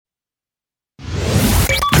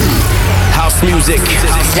house music.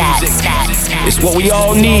 It's what we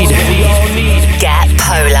all need. Get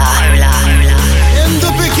polar. In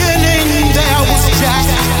the beginning there was Jack.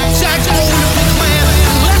 Jack owned the clan.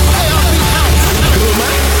 Let there be house.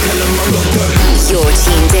 You're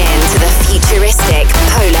tuned in to the futuristic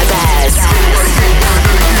Polar Bears.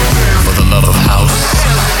 For the love of house,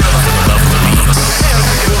 for the love of beats.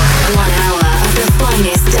 1 hour of the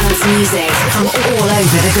finest dance music from all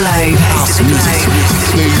over the globe. House music.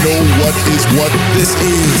 They know what this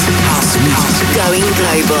is. House music. Going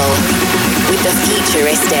global with the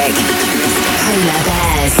futuristic Polar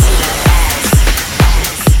Bears.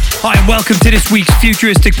 Hi and welcome to this week's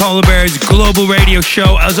Futuristic Polar Bears Global Radio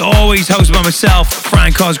Show. As always, hosted by myself,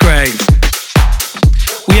 Frank Cosgrave.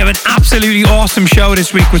 We have an absolutely awesome show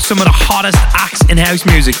this week with some of the hottest acts in house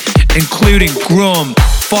music, including GRUM,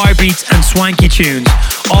 FIREBEATZ and Swanky Tunes.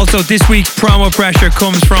 Also, this week's promo pressure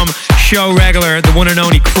comes from show regular, the one and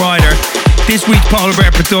only Kryder. This week's Polar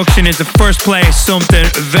Bear production is the first play of something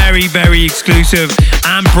very, very exclusive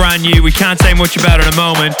and brand new. We can't say much about it in a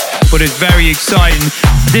moment, but it's very exciting.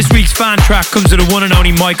 This week's fan track comes to the one and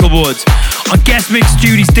only Michael Woods. On guest mix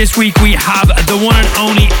duties this week, we have the one and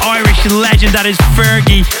only Irish legend that is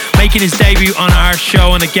Fergie, making his debut on our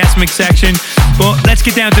show in the guest mix section. But let's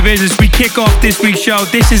get down to business. We kick off this week's show.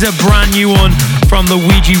 This is a brand new one from the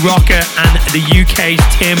LUIGI ROCCA and the UK's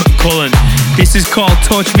Tim Cullen. This is called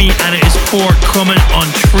Touch Me and it is forthcoming on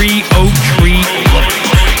 303 Love.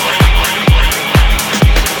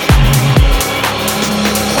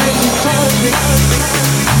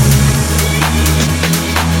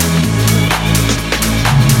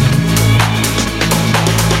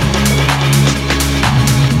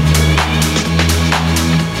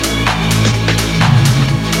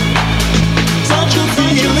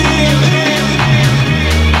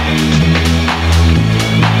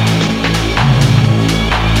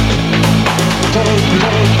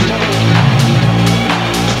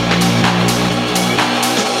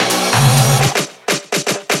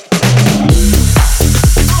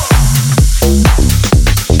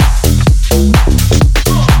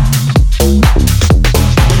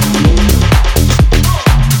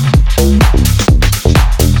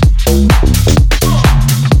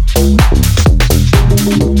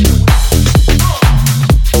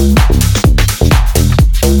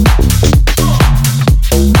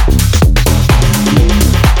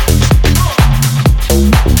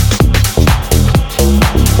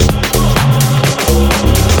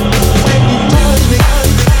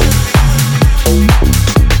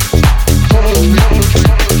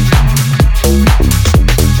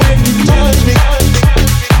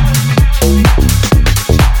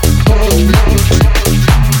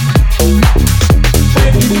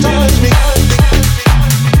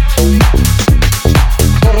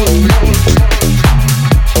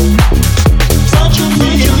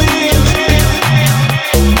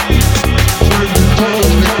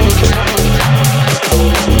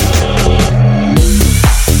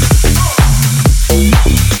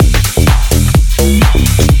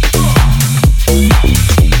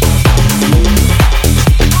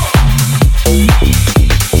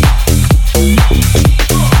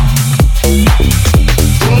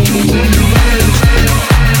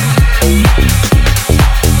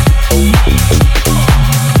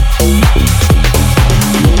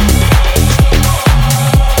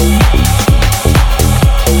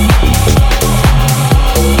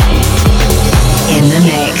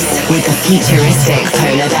 Futuristic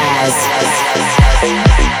Polar Bears.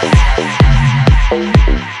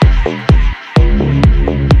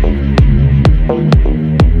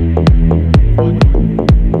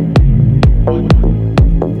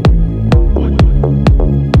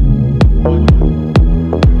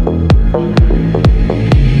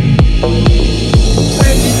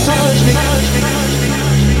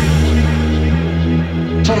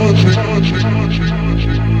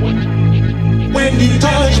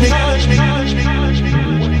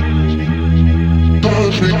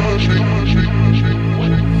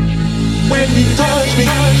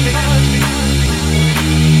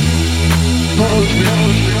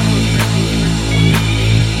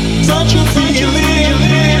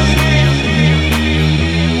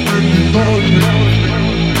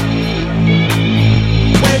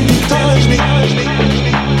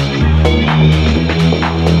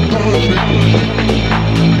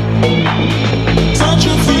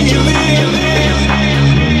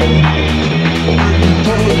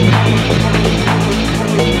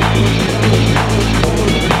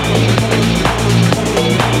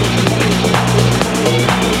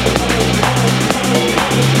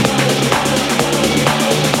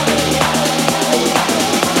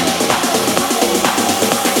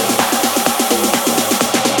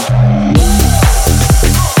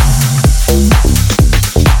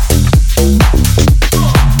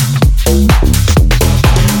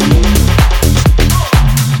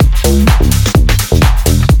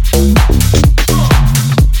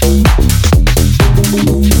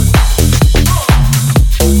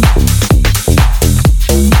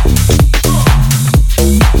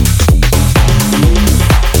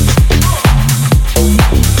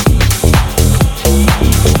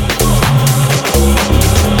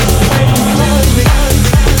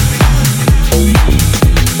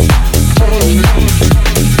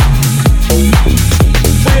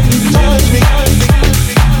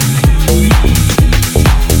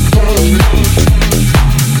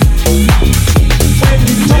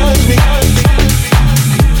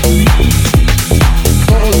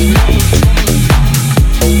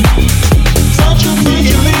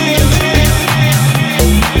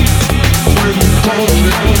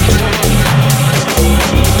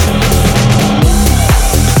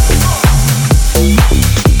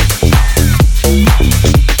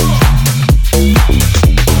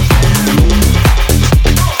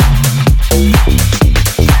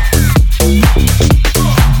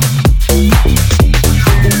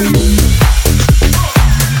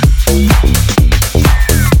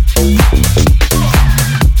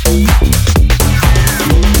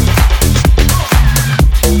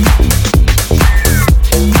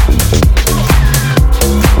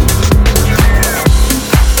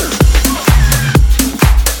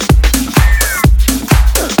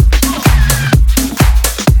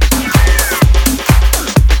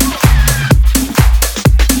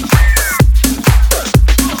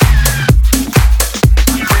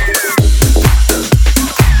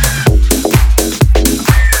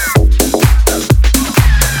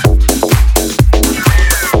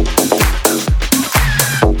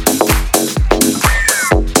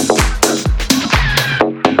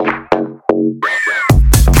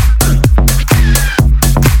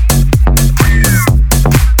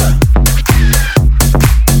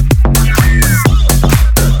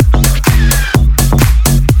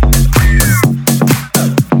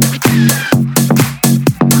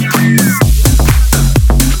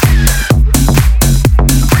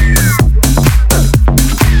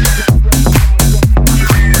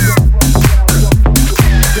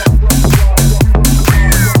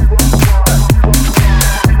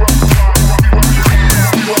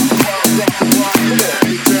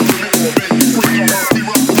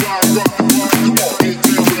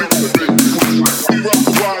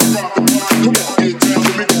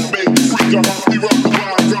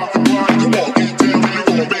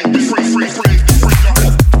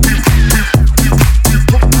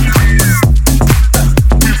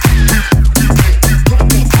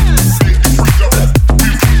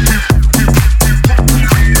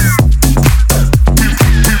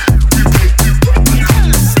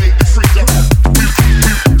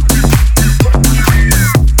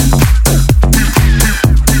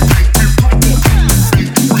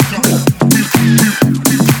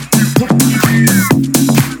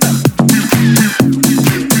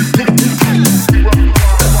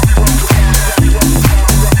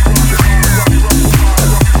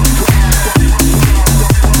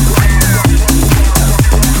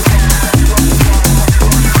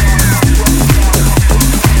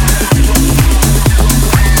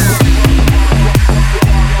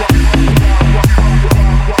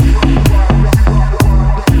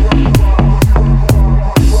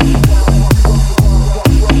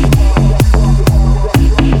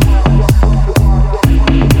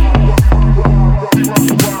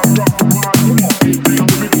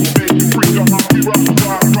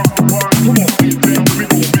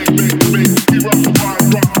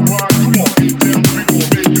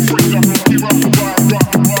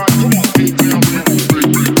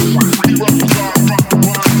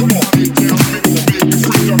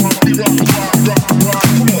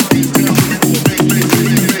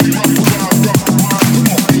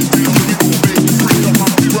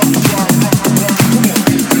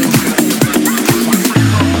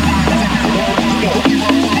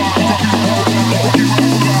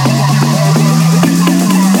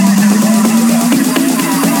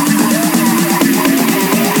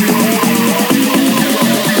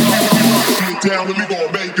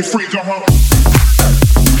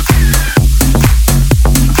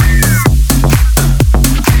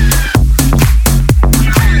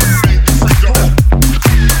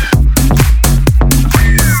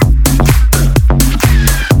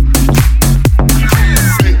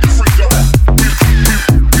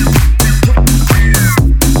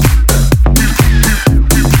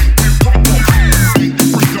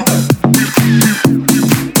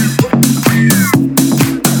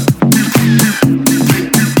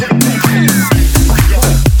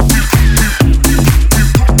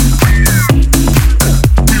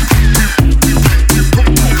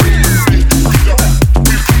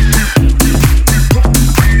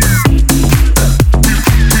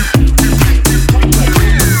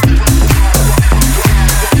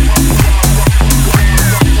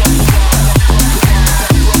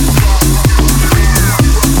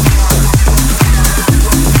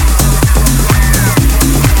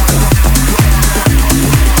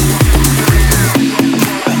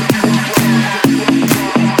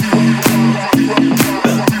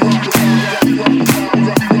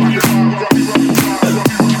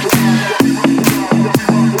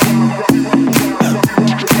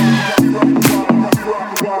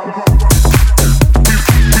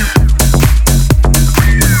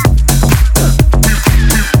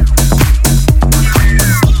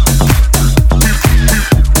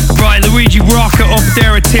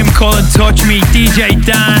 Tim Cullen, Touch Me, DJ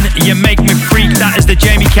Dan, You Make Me Freak, that is the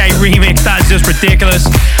Jamie K remix, that is just ridiculous.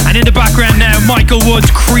 And in the background now, Michael Woods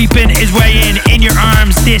creeping his way in your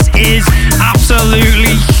arms. This is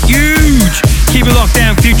absolutely huge. Keep it locked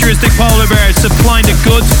down, Futuristic Polar Bears supplying the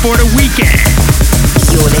goods for the weekend.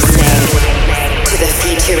 You're listening to the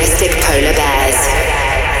Futuristic Polar Bears.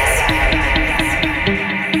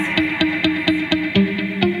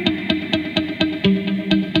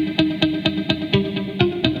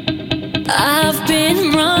 I've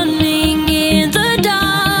been running in the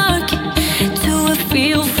dark to a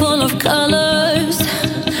field full of colors.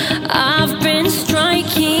 I've been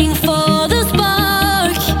striking for the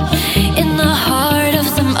spark in the heart of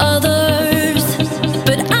some others.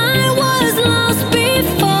 But I was lost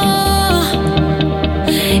before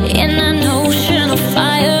in an ocean of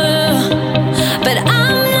fire. But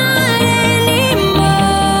I'm not anymore.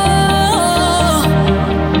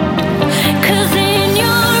 'Cause in your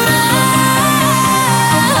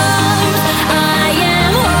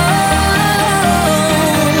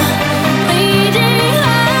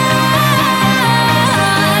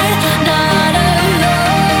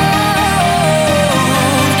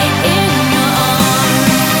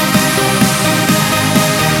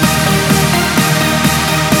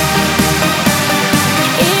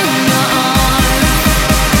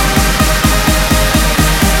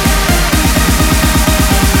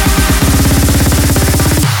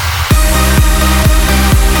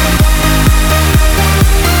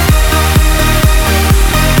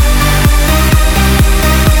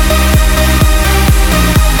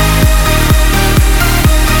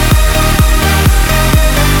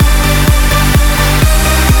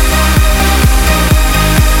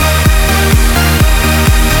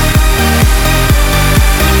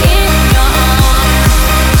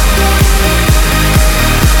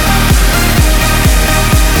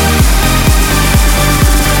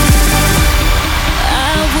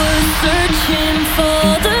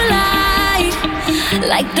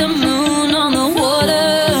like the moon on the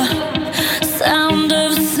water, sound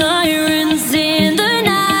of sirens in the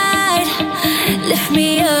night. Lift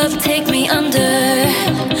me up, take me under.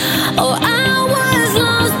 Oh, I was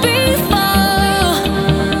lost before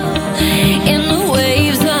in the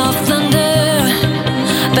waves of thunder,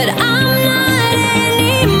 but I'm not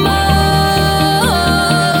anymore.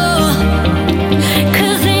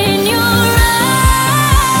 'Cause in your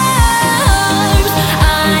arms I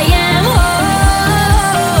am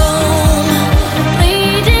home,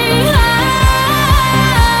 bleeding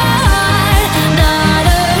high, not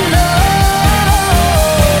alone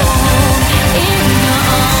in your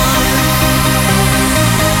arms.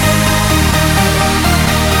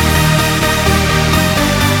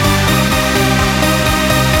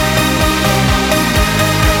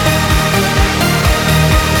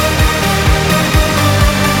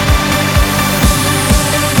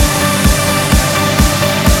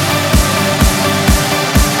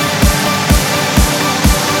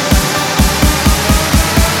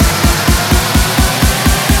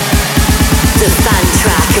 The fan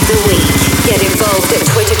track of the week. Get involved at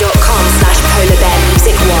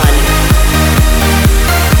twitter.com/polarbearmusic1.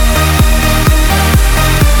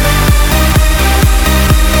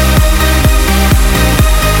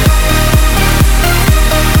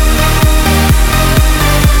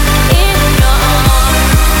 In your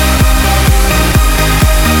arms.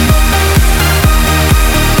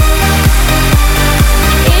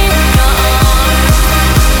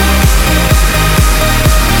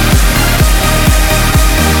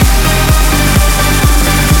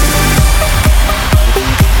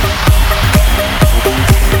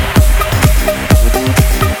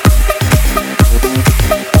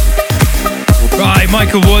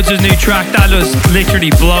 Woods' new track. That just literally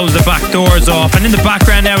blows the back doors off. And in the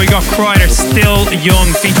background now we got Kryder, Still Young,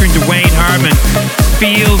 featuring Duane Harden.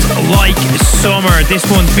 Feels Like Summer. This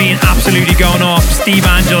one's been absolutely going off. Steve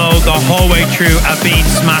Angelo the whole way through have been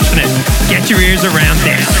smashing it. Get your ears around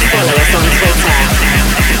this. Follow us on Twitter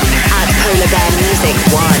at Polar Bear Music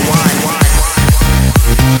 1.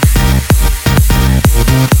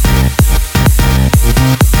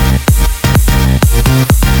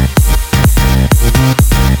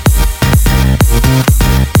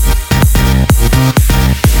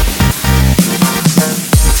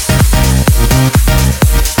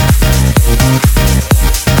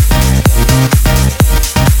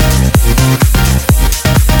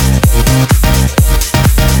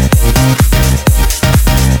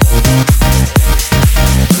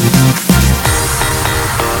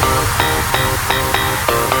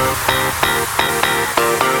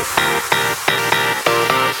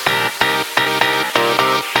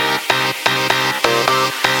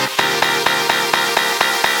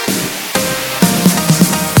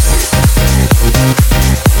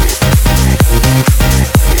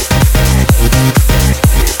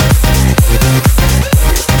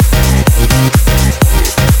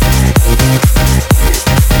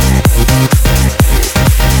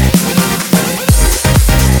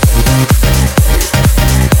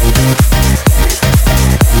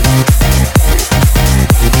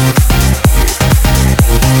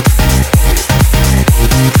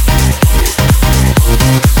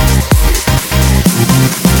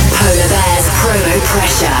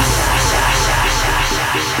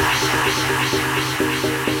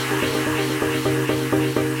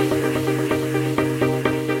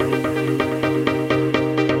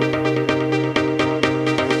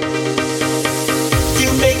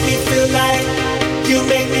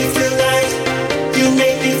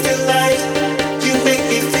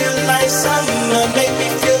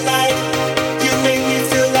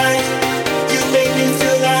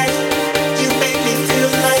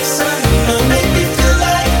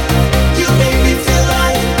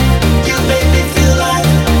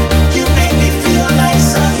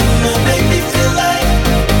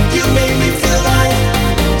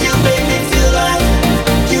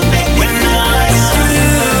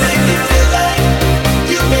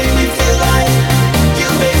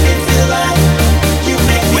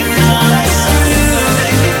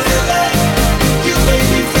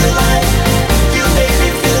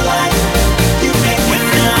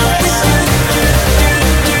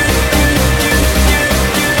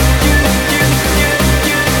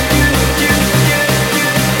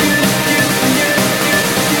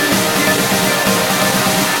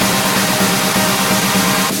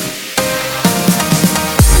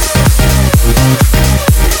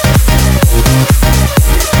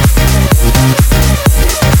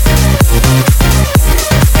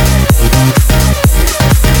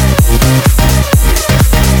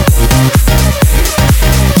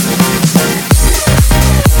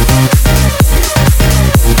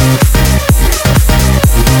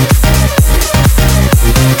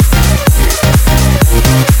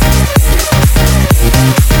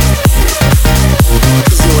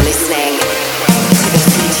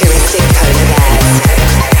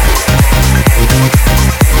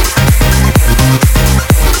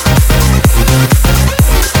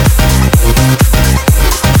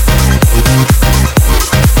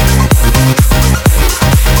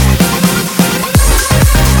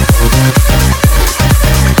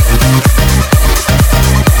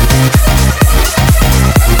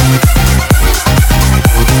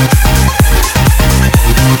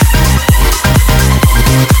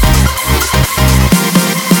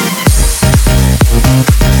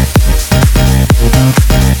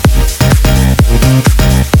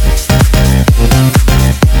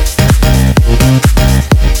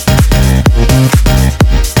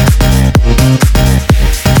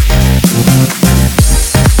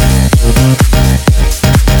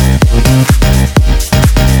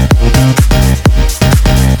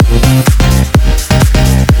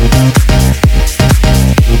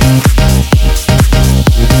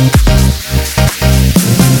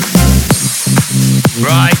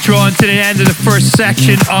 to the end of the first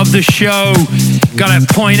section of the show. Gotta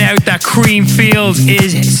point out that Creamfields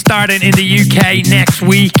is starting in the UK next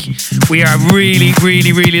week. We are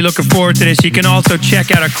really looking forward to this. You can also check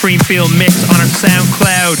out our Creamfield mix on our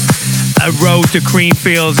SoundCloud. A road to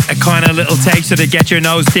Creamfields, a kind of little taste to get your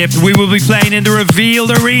nose dipped. We will be playing in the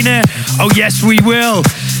Revealed Arena. Oh yes, we will.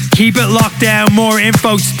 Keep it locked down. More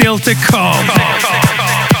info still to come.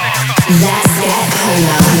 Let's get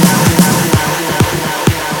polar.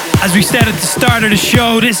 As we said at the start of the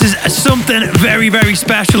show, this is something very, very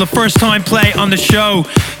special. A first time play on the show.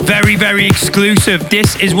 Very, very exclusive.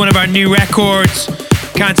 This is one of our new records.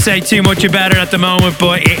 Can't say too much about it at the moment,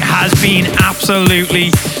 but it has been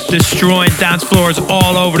absolutely destroying dance floors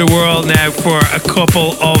all over the world now for a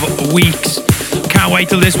couple of weeks. Can't wait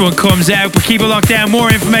till this one comes out, but keep it locked down.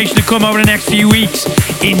 More information to come over the next few weeks.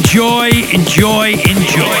 Enjoy, enjoy,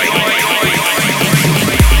 enjoy.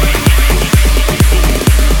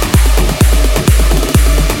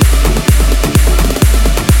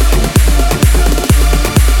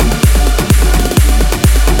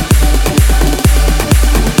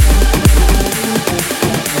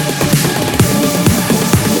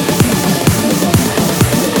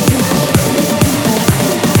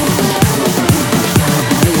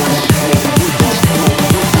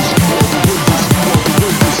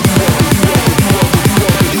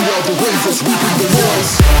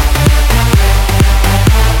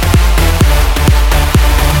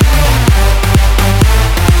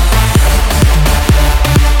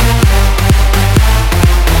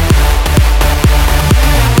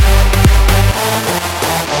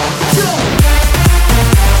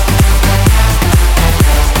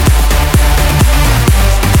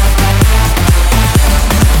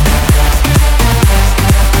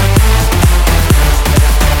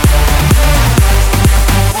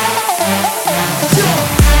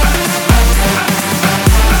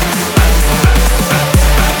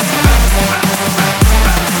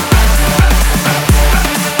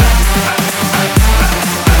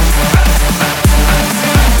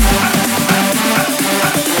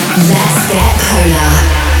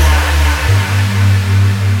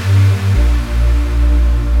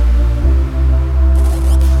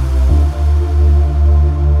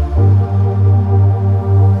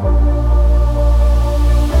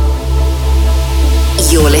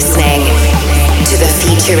 You're listening to the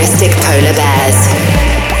Futuristic Polar Bears.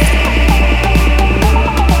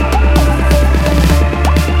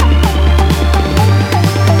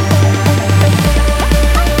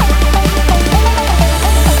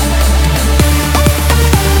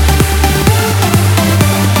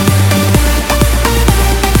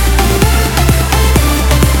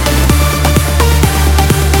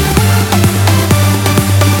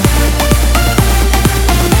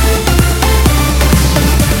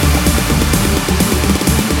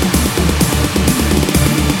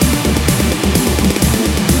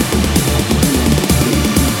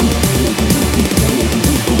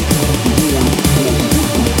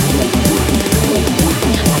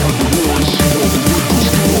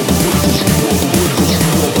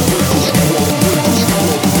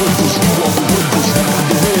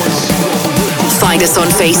 Find us on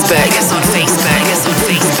Facebook.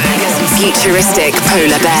 Futuristic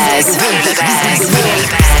Polar Bears.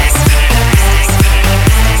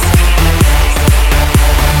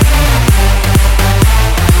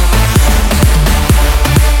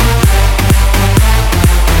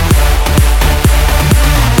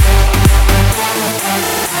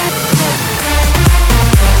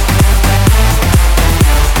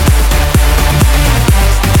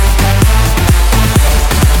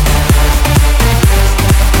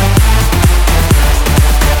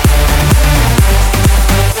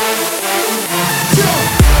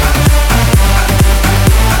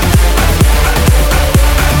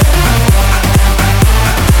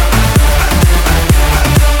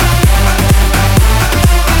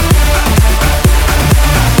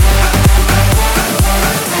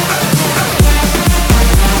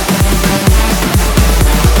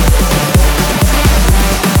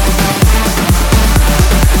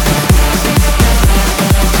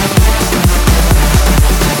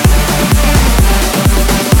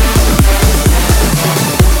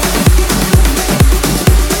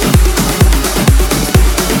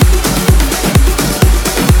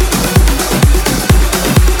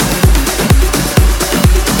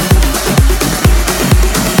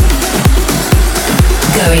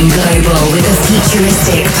 Going global with the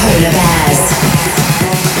Futuristic Polar Bears.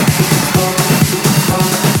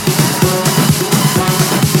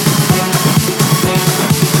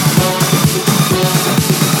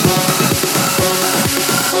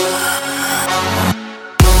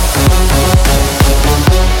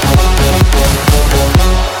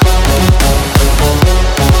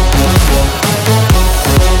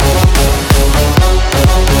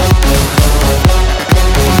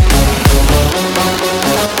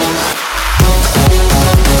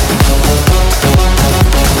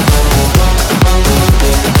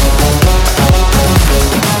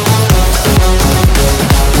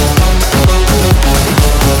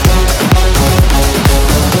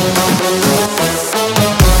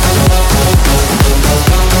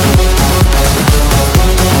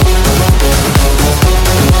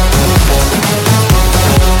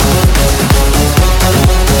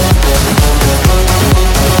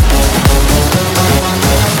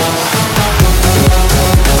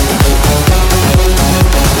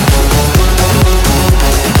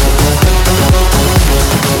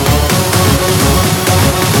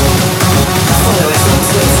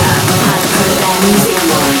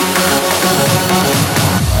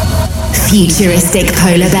 Futuristic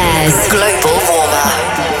Polar Bears Global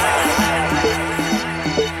Warmer.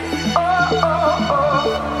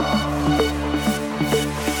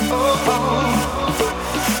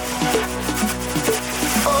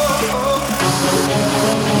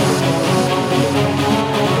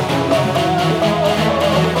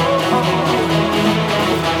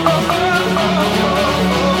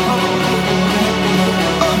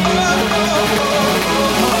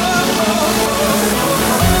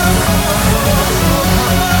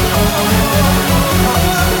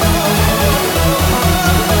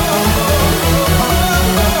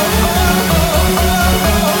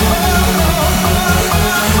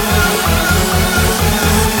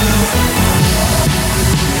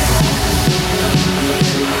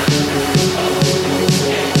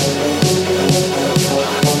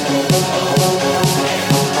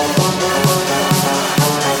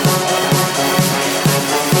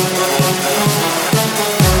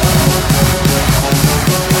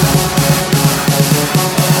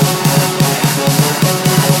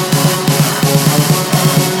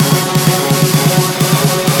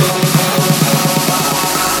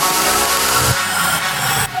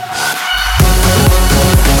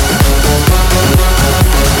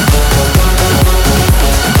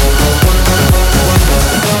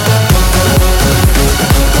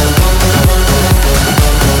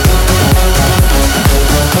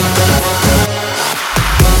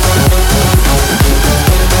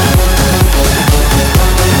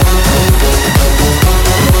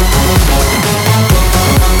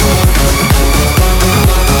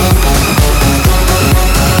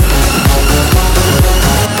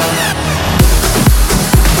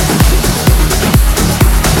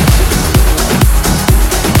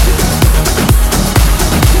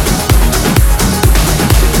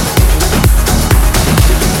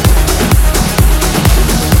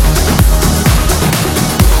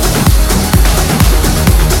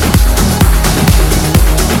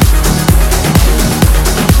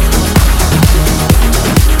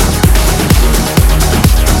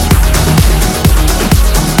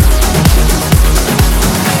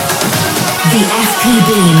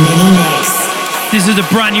 This is a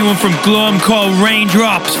brand new one from GRUM called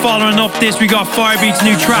Raindrops. Following up this, we got FIREBEATZ'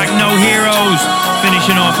 new track, No Heroes.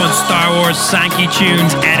 Finishing off on Star Wars Swanky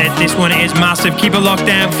Tunes edit. This one is massive. Keep it locked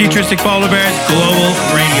down. Futuristic Polar Bears Global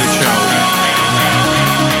Radio Show.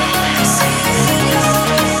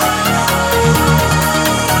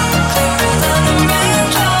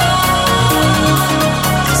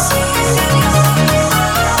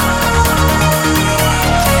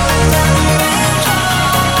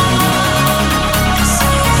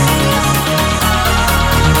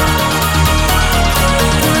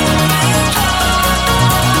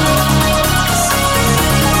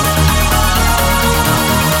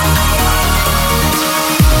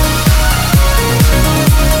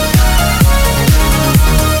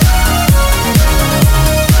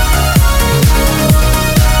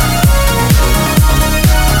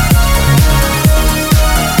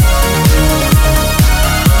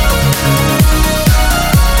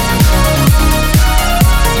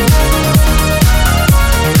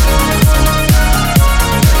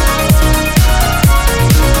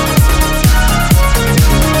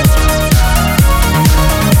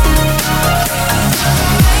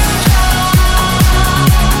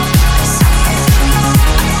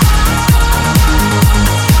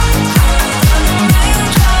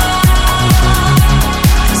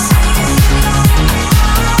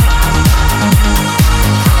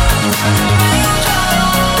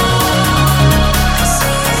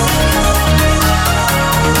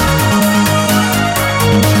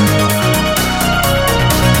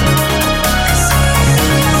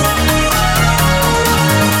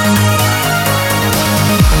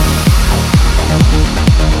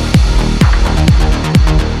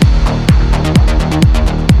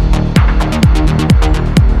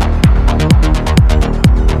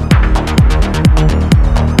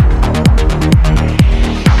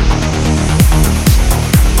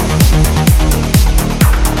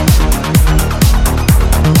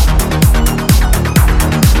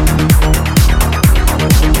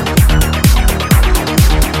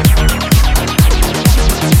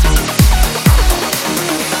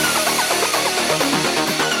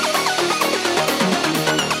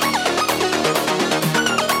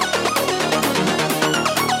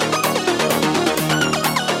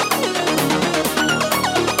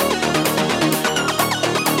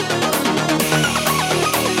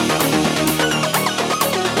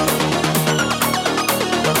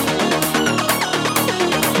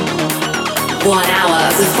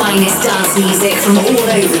 finest dance music from all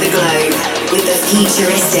over the globe with the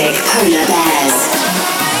Futuristic Polar Bears.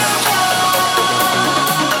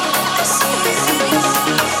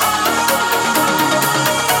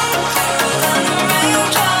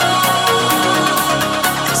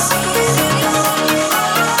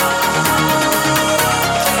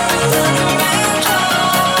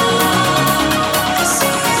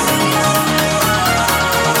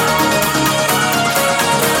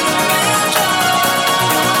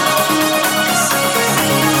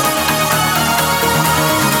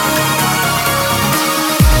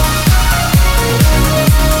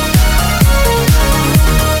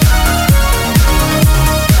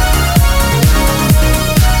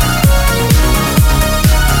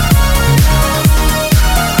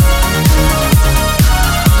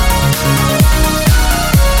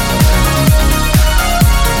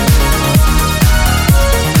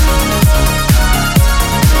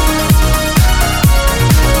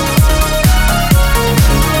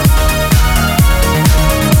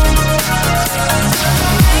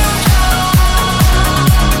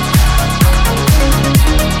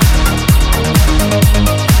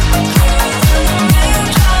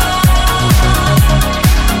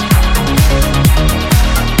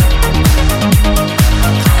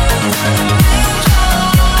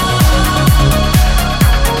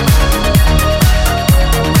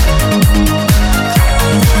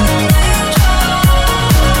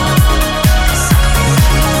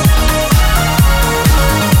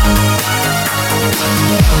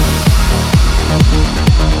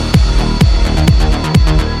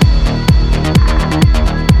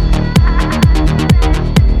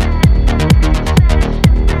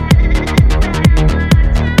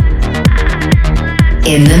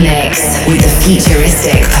 In the mix with the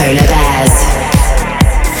futuristic polar bears.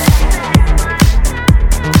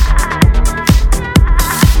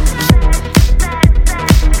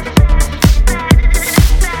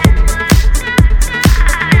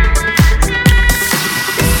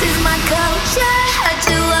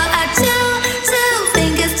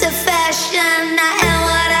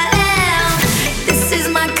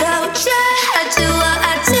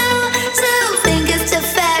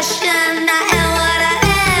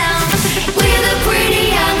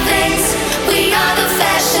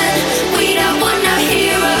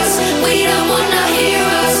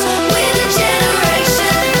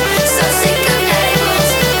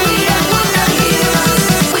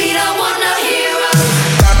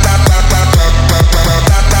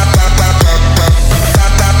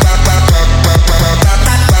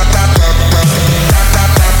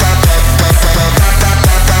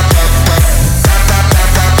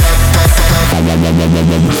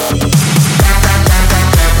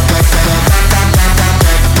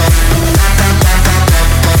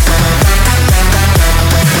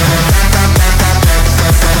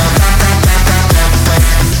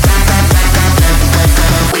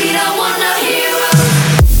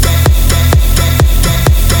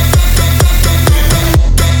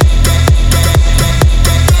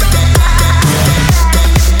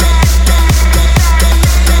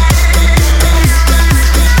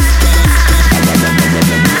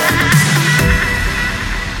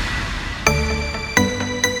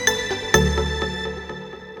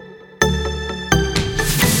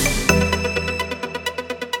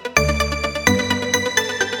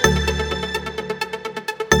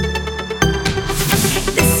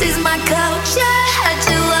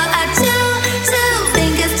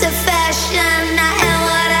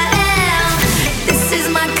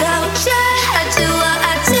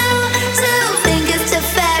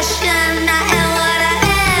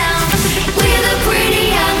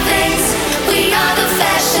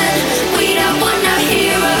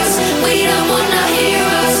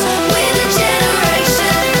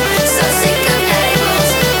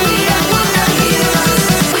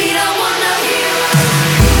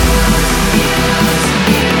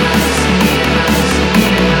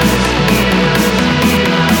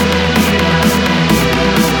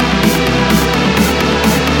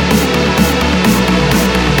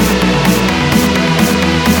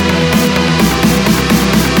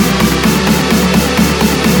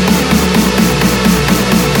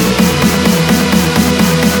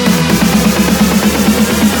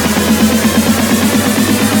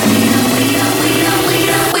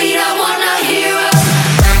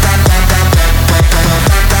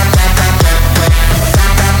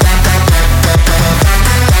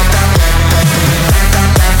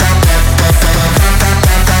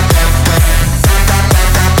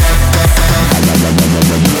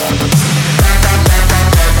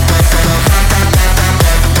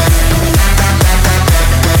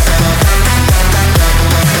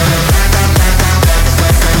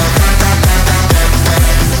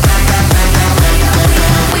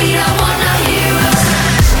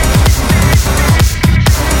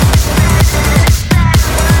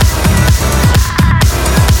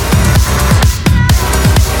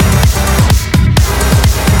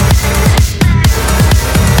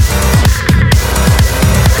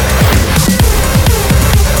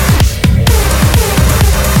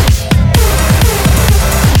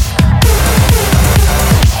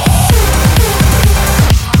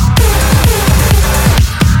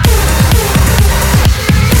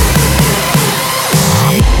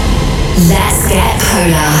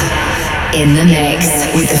 In the mix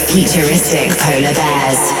with the futuristic polar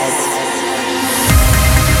bears.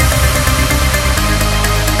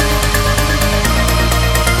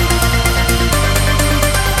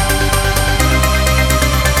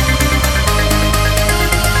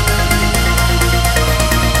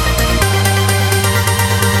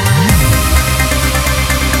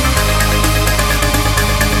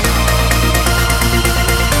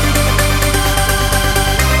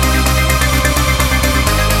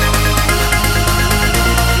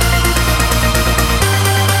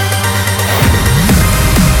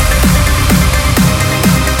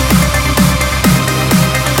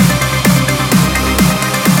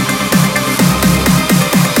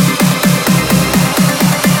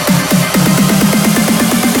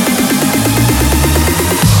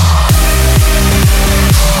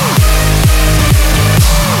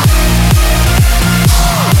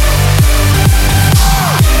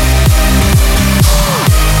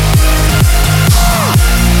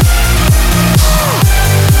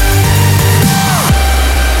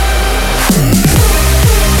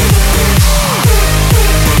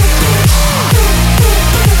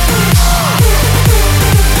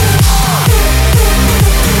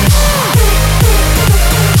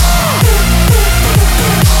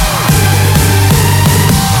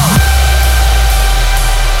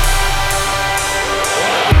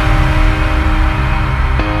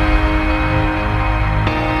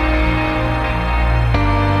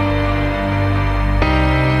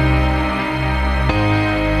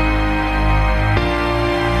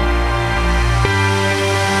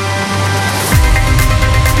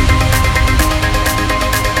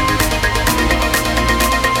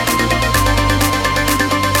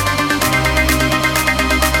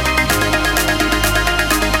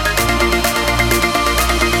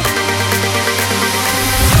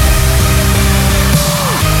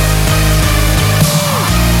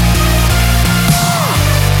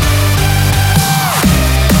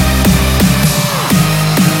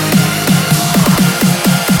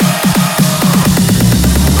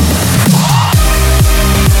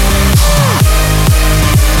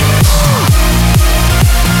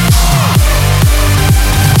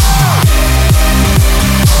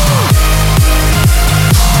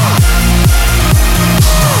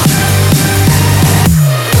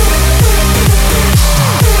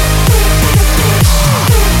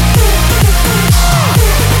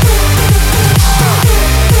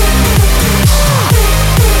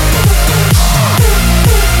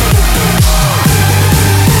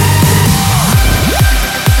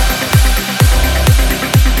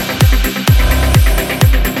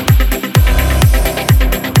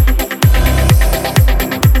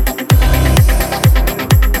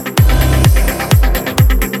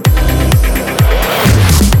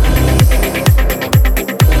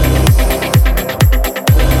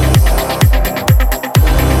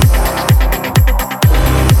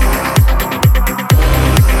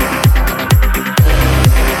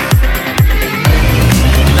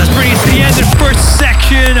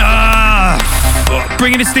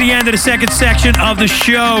 bringing us to the end of the second section of the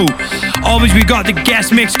show. Always, we got the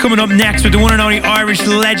guest mix coming up next with the one and only Irish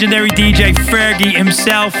legendary DJ Fergie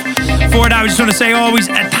himself. For that, I just want to say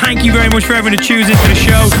always a thank you very much for everyone to choose into the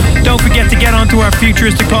show. Don't forget to get onto our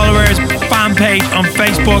Futuristic Polar Bears fan page on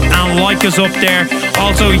Facebook and like us up there.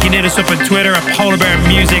 Also, you can hit us up on Twitter at Polar Bear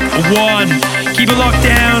Music 1. Keep it locked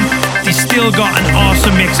down. They still got an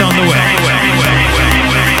awesome mix on the way.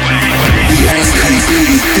 The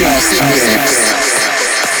STD Guest Mix.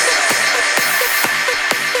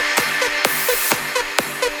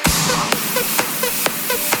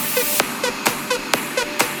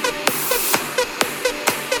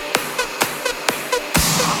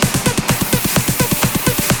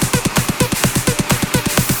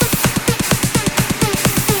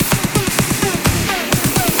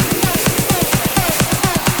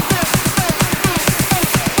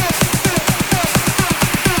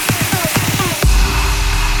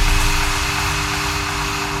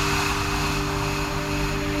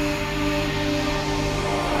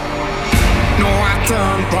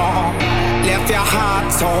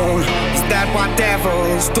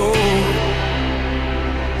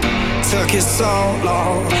 Took it so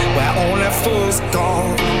long, where only fools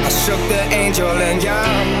go. I shook the angel and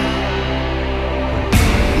young.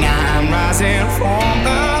 Now I'm rising from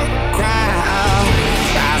the crowd,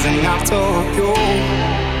 rising up to you.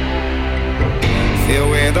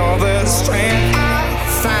 Filled with all the strength I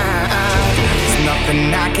find, there's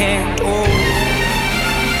nothing I can't do.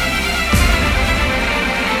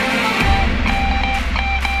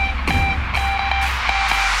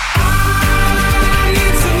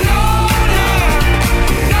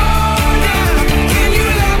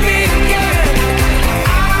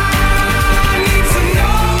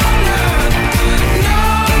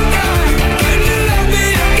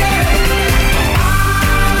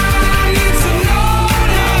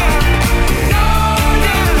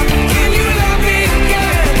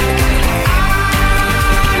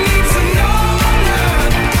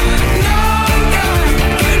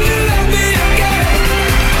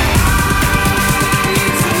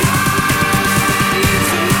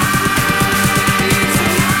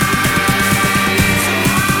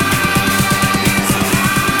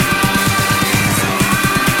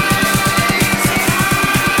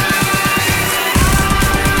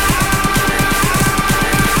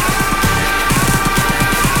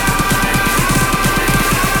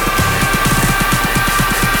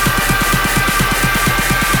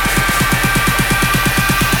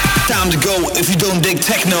 If you don't dig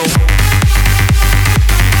techno,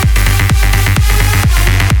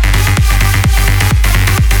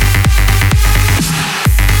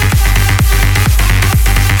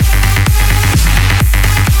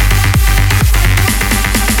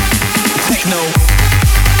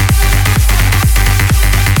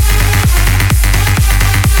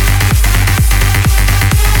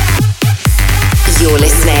 You're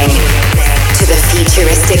listening to the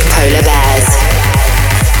Futuristic Polar Bears.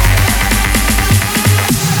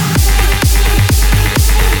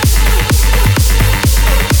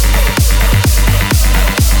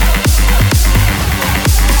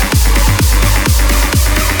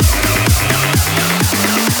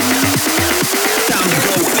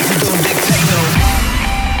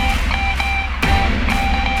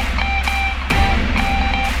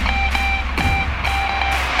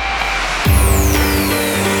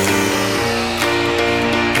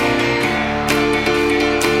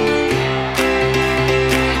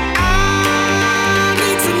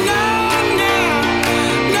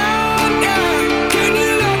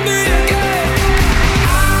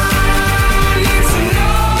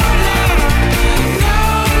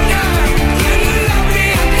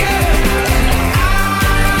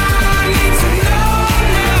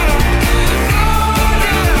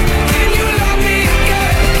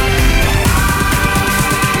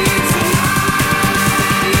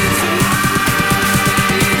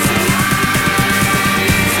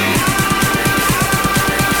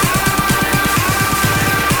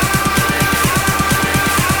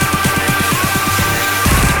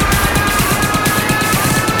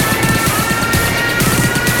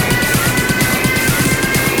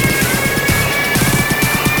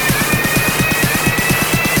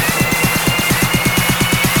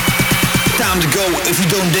 if you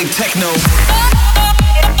don't dig techno.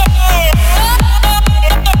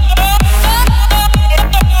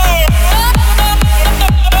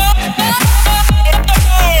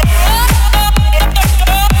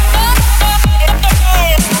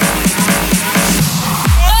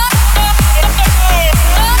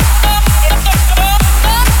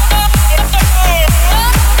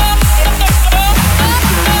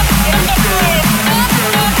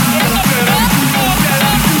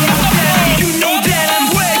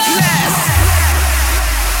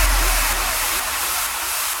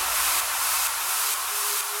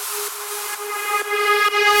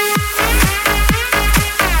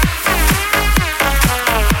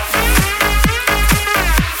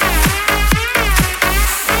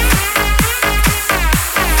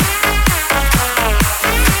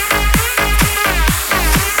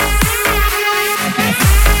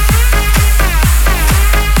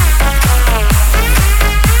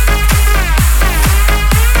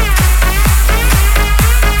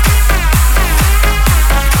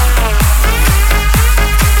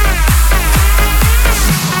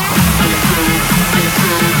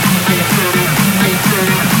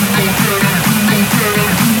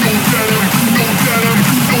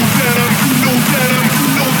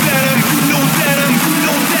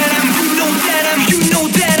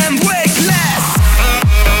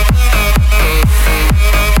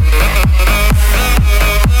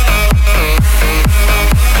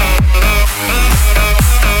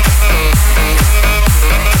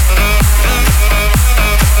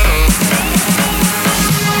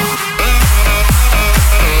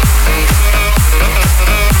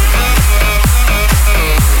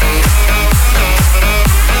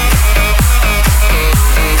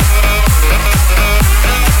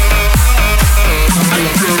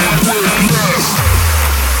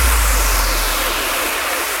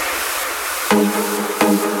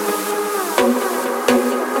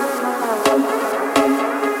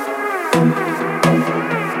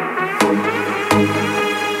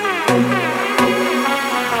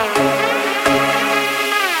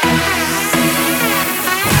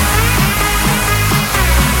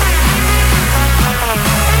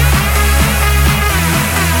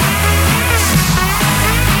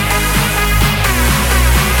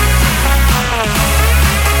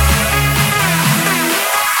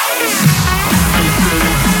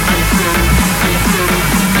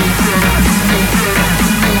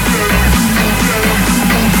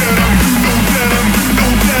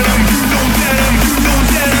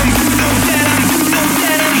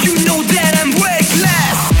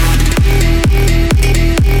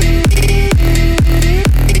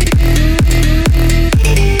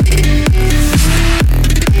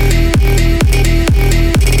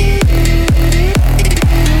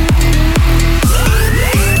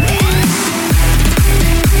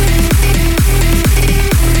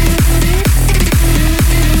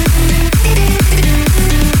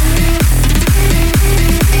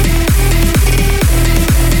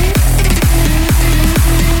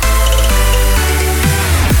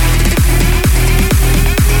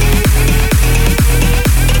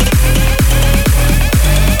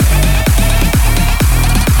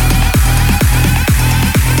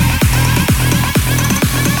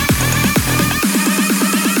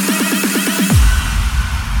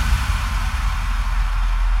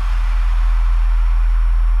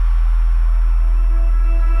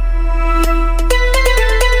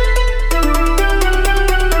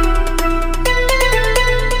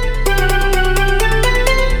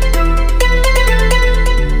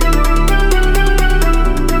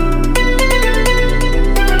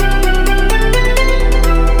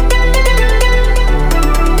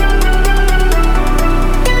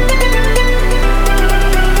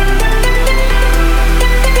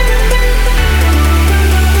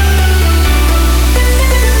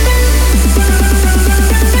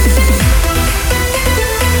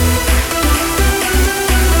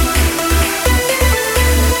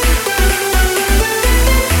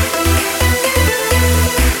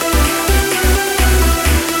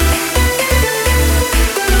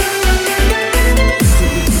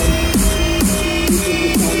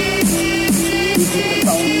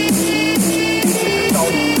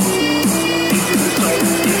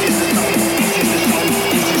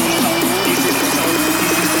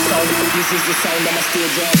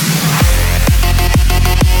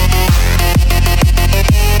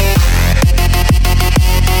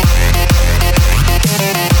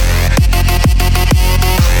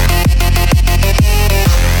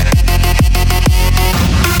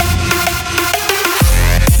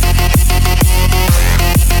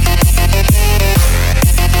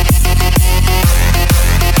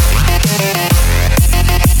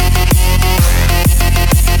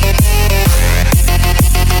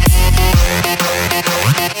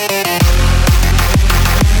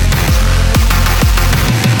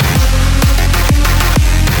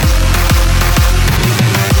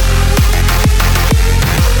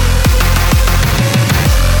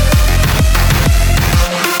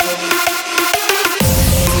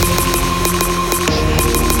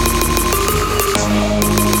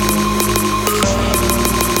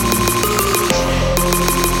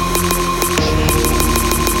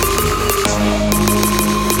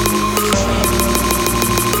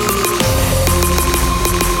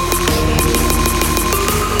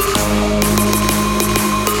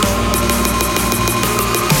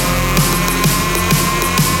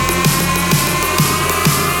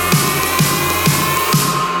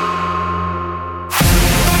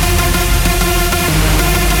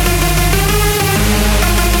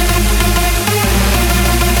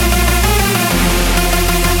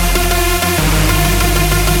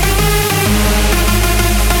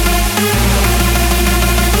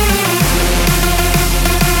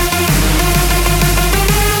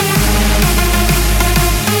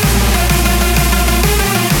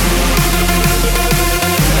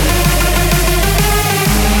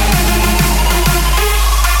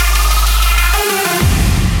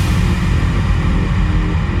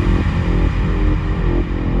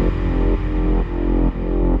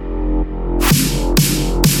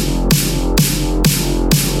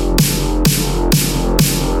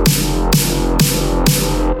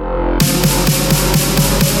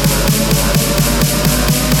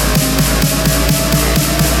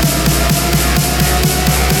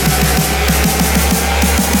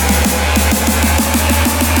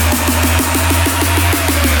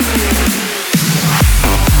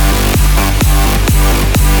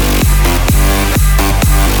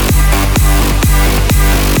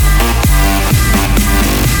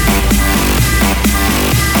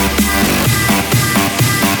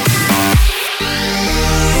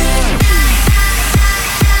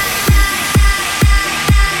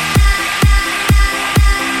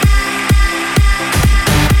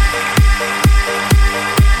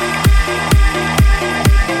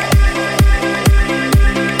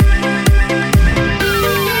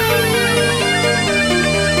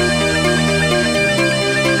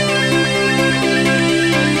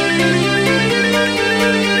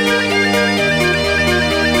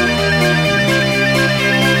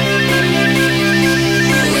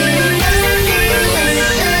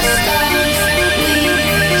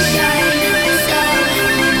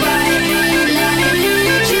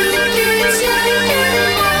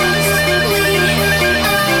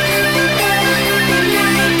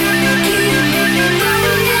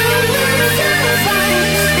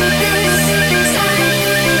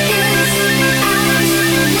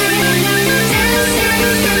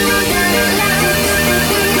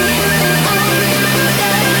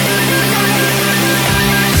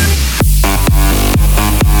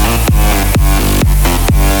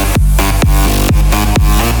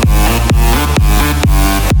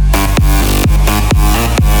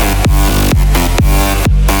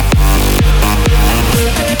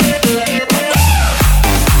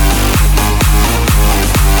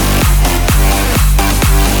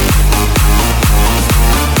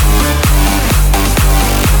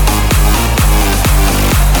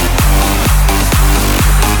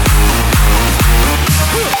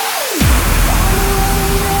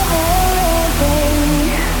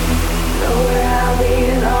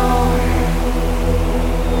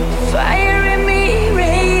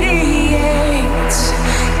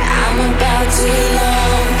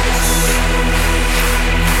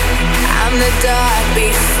 the dark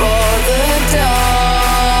before the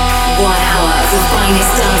dawn. 1 hour of the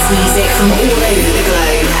finest dance music from all over the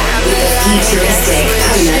globe with the futuristic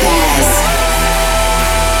Polar Bears.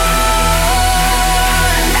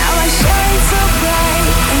 Now I shine so bright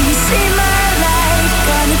and you see my light.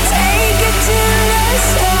 Gonna take it to the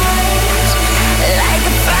stars. Like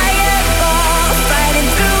a fireball, fighting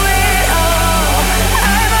through it all.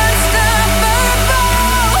 I'm unstoppable.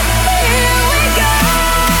 Here we go.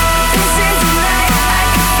 This is the night, I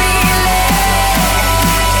can feel it.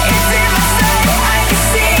 It's in my soul, I can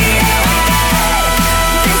see it.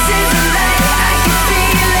 This is the night, I can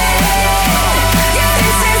feel it.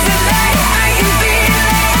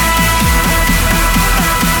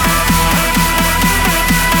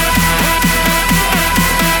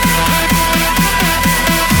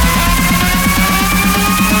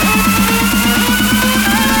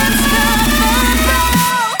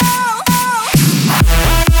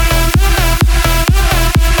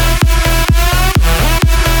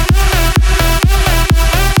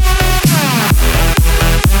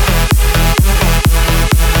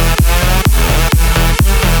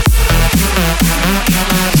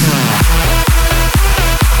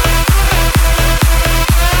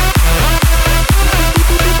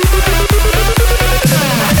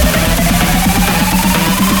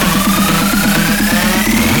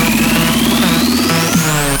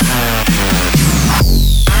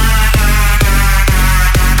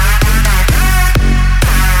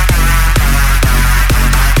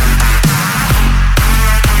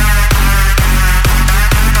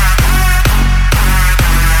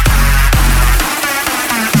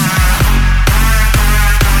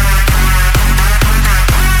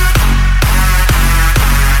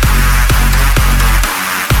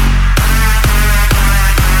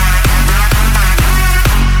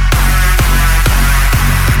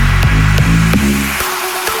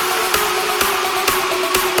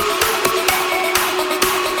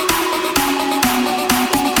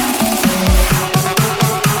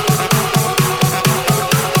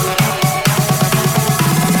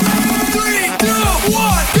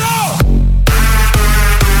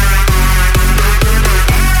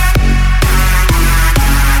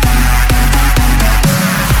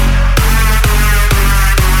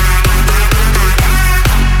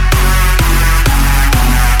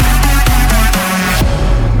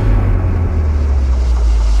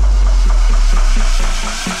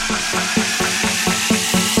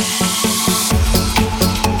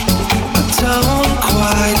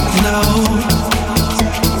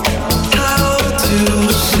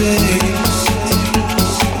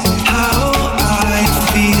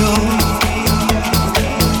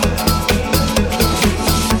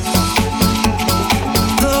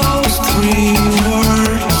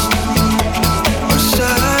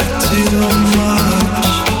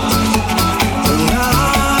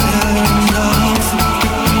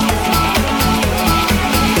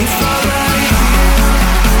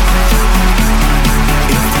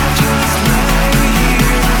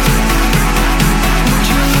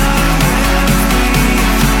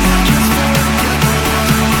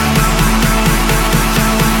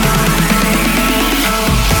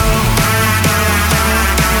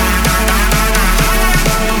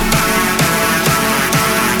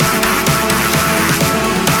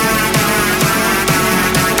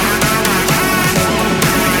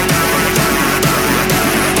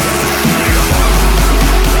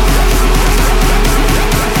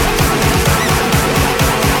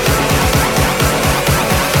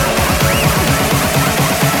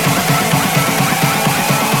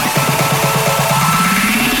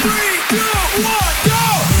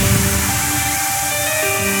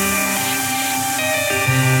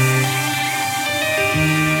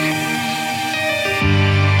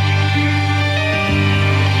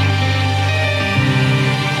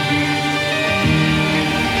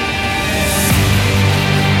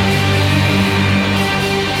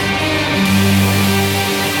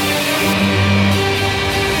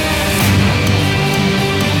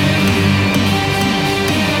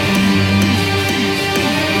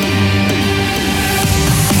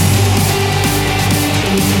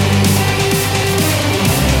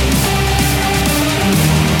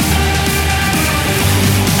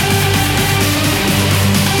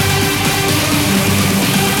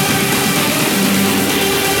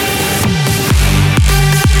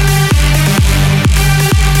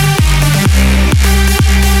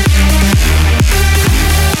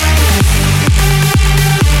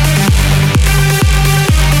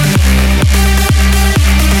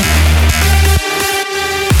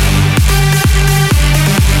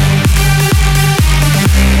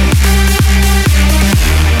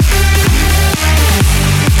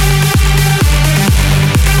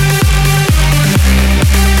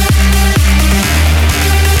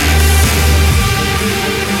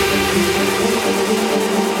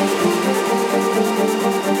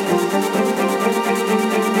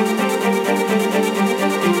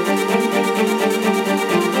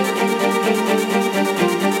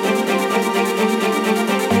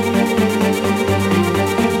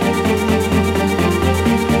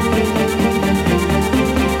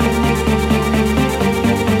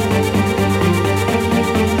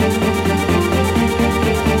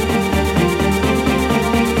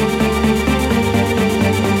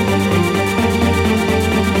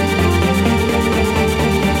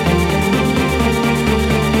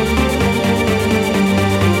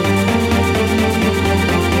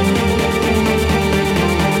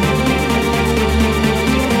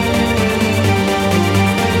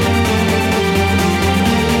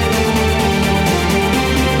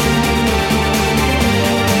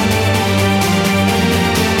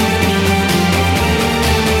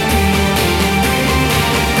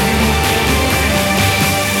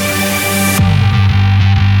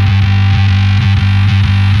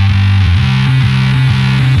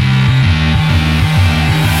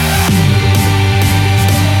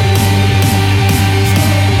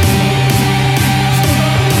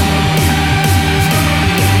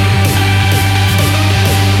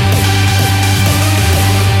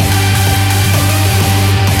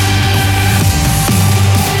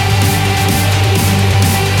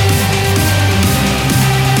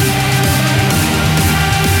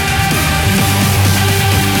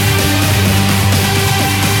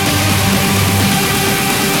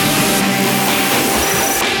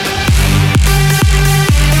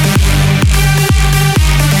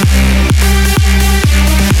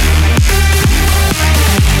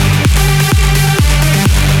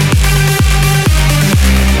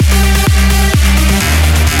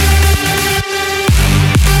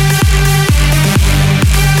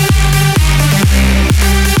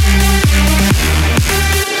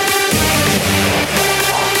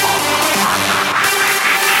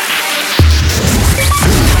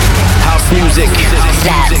 music.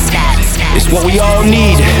 It's what we all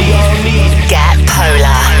need. Get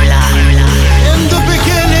polar. In the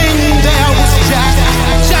beginning there was Jack.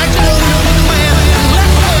 Jack wanted a plan.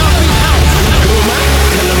 Let there be house.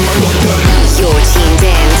 You're tuned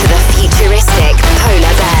in to the futuristic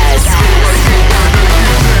Polar Bears.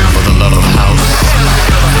 For the love of house,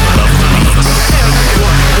 love beats.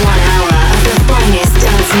 1 hour of the finest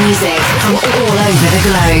dance music from all over the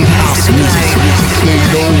globe. House music. They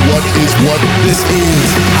know what this is.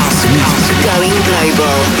 House music. Going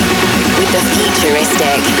global with the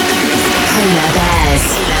futuristic Polar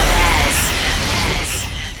Bears.